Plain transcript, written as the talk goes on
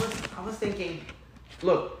was thinking,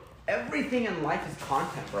 look, everything in life is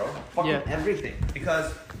content, bro. Fucking everything.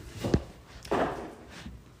 Because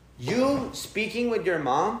you speaking with your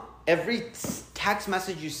mom, every text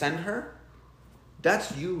message you send her,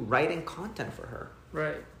 that's you writing content for her.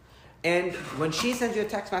 Right. And when she sends you a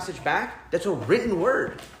text message back, that's a written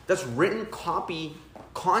word. That's written copy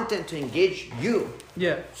content to engage you.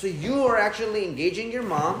 Yeah. So you are actually engaging your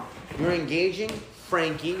mom, you're engaging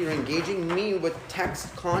Frankie, you're engaging me with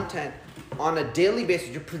text content on a daily basis.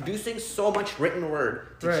 You're producing so much written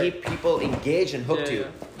word to keep people engaged and hooked to you.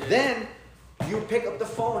 Yeah. Then you pick up the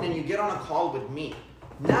phone and you get on a call with me.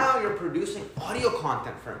 Now you're producing audio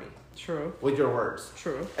content for me. True. With your words.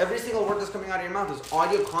 True. Every single word that's coming out of your mouth is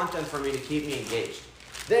audio content for me to keep me engaged.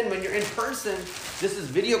 Then when you're in person, this is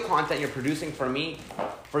video content you're producing for me,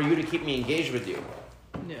 for you to keep me engaged with you.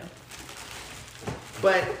 Yeah.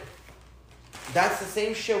 But that's the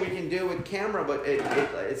same shit we can do with camera, but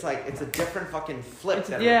it's like, it's a different fucking flip.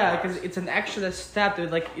 Because it's an extra step,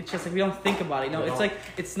 dude. Like, it's just like, we don't think about it, you know? It's like,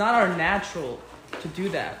 it's not our natural to do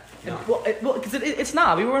that. No. Because it's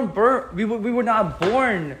not. We were not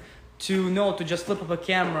born to just flip up a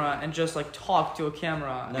camera and just like talk to a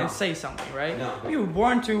camera and say something, right? No. We were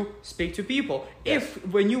born to speak to people. Yes. If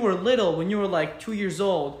when you were little, when you were like 2 years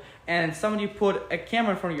old, and somebody put a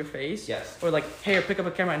camera in front of your face, or like, hey, pick up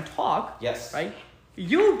a camera and talk, right?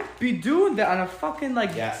 You'll be doing that on a fucking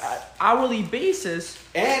like hourly basis.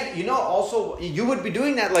 And you know, also you would be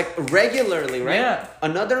doing that like regularly, right? Yeah.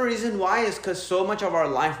 Another reason why is because so much of our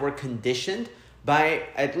life we're conditioned by,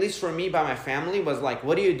 at least for me, by my family, was like,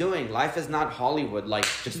 what are you doing? Life is not Hollywood. Like,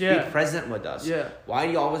 just be present with us. Yeah. Why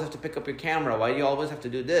do you always have to pick up your camera? Why do you always have to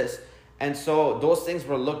do this? And so those things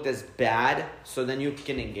were looked as bad, so then you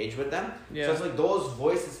can engage with them. Yeah. So it's like those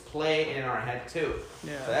voices play in our head too.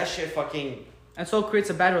 Yeah. So that shit fucking... And so it creates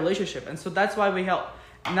a bad relationship. And so that's why we help.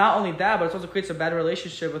 Not only that, but it also creates a bad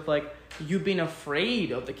relationship with like you being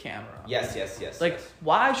afraid of the camera. Yes. Like,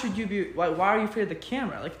 why should you be? Why are you afraid of the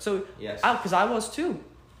camera? Like, so. Yes. Because I was too.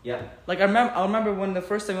 Yeah. Like I remember when the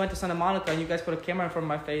first time we went to Santa Monica and you guys put a camera in front of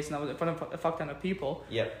my face and I was in front of a fuck ton of people.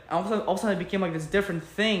 Yep. And all of a sudden it became like this different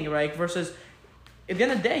thing, right? Versus, at the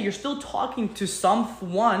end of the day, you're still talking to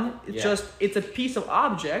someone. It's just it's a piece of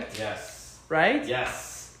object. Yes. Right. Yes.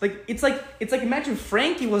 Like it's like imagine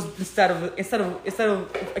Frankie was instead of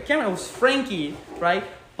a camera, it was Frankie, right?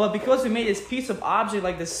 But because we made this piece of object,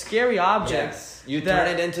 like this scary object, you turn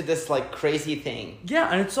it into this like crazy thing. Yeah,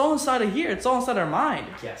 and it's all inside of here. It's all inside our mind.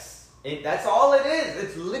 Yes, that's all it is.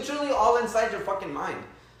 It's literally all inside your fucking mind,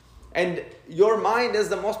 and your mind is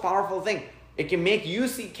the most powerful thing. It can make you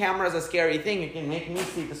see camera as a scary thing. It can make me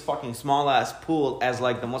see this fucking small ass pool as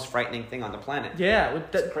like the most frightening thing on the planet. Yeah,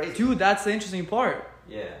 it's crazy. Dude, that's the interesting part.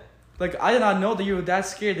 Yeah. Like, I did not know that you were that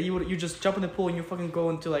scared that you just jump in the pool and you fucking go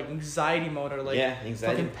into like anxiety mode or like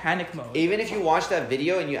fucking panic mode. Even if you watch that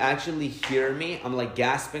video and you actually hear me, I'm like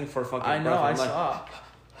gasping for fucking breath. I saw.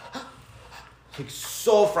 Like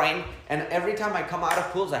so frightened. And every time I come out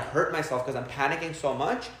of pools, I hurt myself because I'm panicking so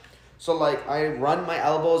much. So like I run my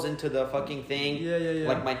elbows into the fucking thing. Yeah.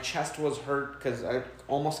 Like my chest was hurt because I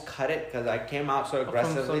almost cut it because I came out so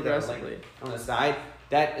aggressively. That I was like on the side.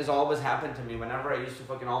 That has always happened to me. Whenever I used to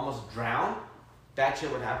fucking almost drown, that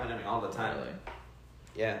shit would happen to me all the time. Really?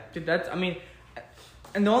 Yeah. Dude,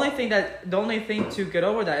 and the only thing to get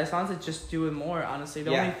over that is honestly just do it more, honestly.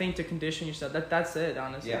 The only thing to condition yourself, that's it,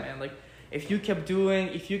 honestly, man. Like, if you kept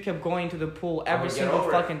going to the pool every single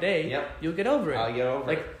fucking day, you'll get over it. I'll get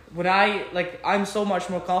over it. Like, I'm so much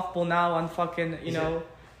more comfortable now on fucking,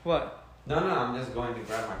 what? No, I'm just going to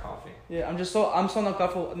grab my coffee. Yeah, I'm so not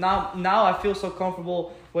comfortable now. I feel so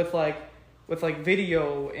comfortable with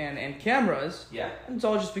video and cameras. Yeah, and it's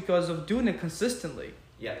all just because of doing it consistently.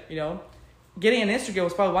 Yeah, getting on Instagram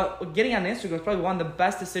was probably one of the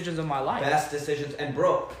best decisions of my life. Best decisions, and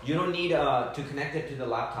bro, you don't need to connect it to the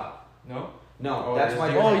laptop. No, that's why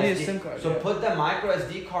you need a SIM card. So put the micro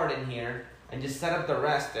SD card in here and just set up the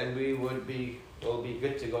rest, and we'll be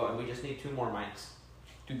good to go. And we just need 2 more mics.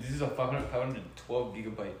 Dude, this is a 512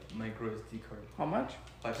 gigabyte micro SD card. How much?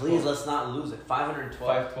 Please, let's not lose it. 512.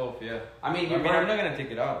 512, yeah. I mean, I'm not gonna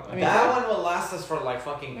take it out. That one will last us for like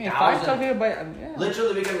fucking 1,000. 512 gigabyte. Yeah.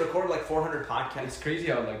 Literally, we can record like 400 podcasts. It's crazy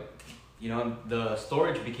how the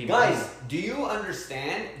storage became. Guys, do you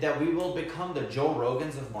understand that we will become the Joe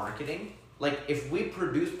Rogans of marketing? Like, if we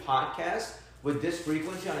produce podcasts with this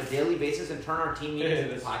frequency on a daily basis and turn our team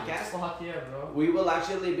meetings into podcasts, bro. We will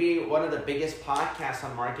actually be one of the biggest podcasts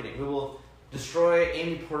on marketing. We will destroy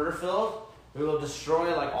Amy Porterfield. We will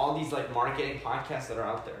destroy like all these like marketing podcasts that are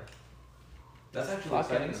out there. That's actually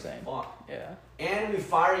fucking insane. Yeah. And we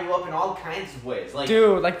fire you up in all kinds of ways. Like,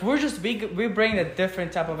 dude, like we bring a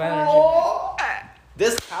different type of energy. Oh,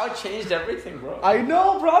 this couch changed everything, bro. I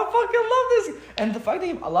know, bro. I fucking love this. And the fact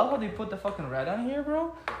that I love how they put the fucking red on here,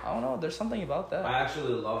 bro. I don't know. There's something about that. I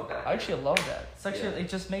actually love that. I actually love that. It's actually it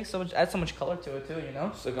just makes adds so much color to it too, you know.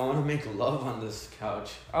 It's like I want to make love on this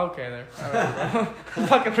couch. Okay, there. All right, bro.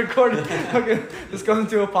 Fucking recording. Okay, this goes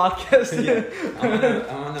into a podcast.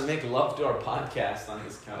 I want to make love to our podcast on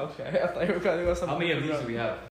this couch. Okay, I thought you were going to go something. How many of these do we have?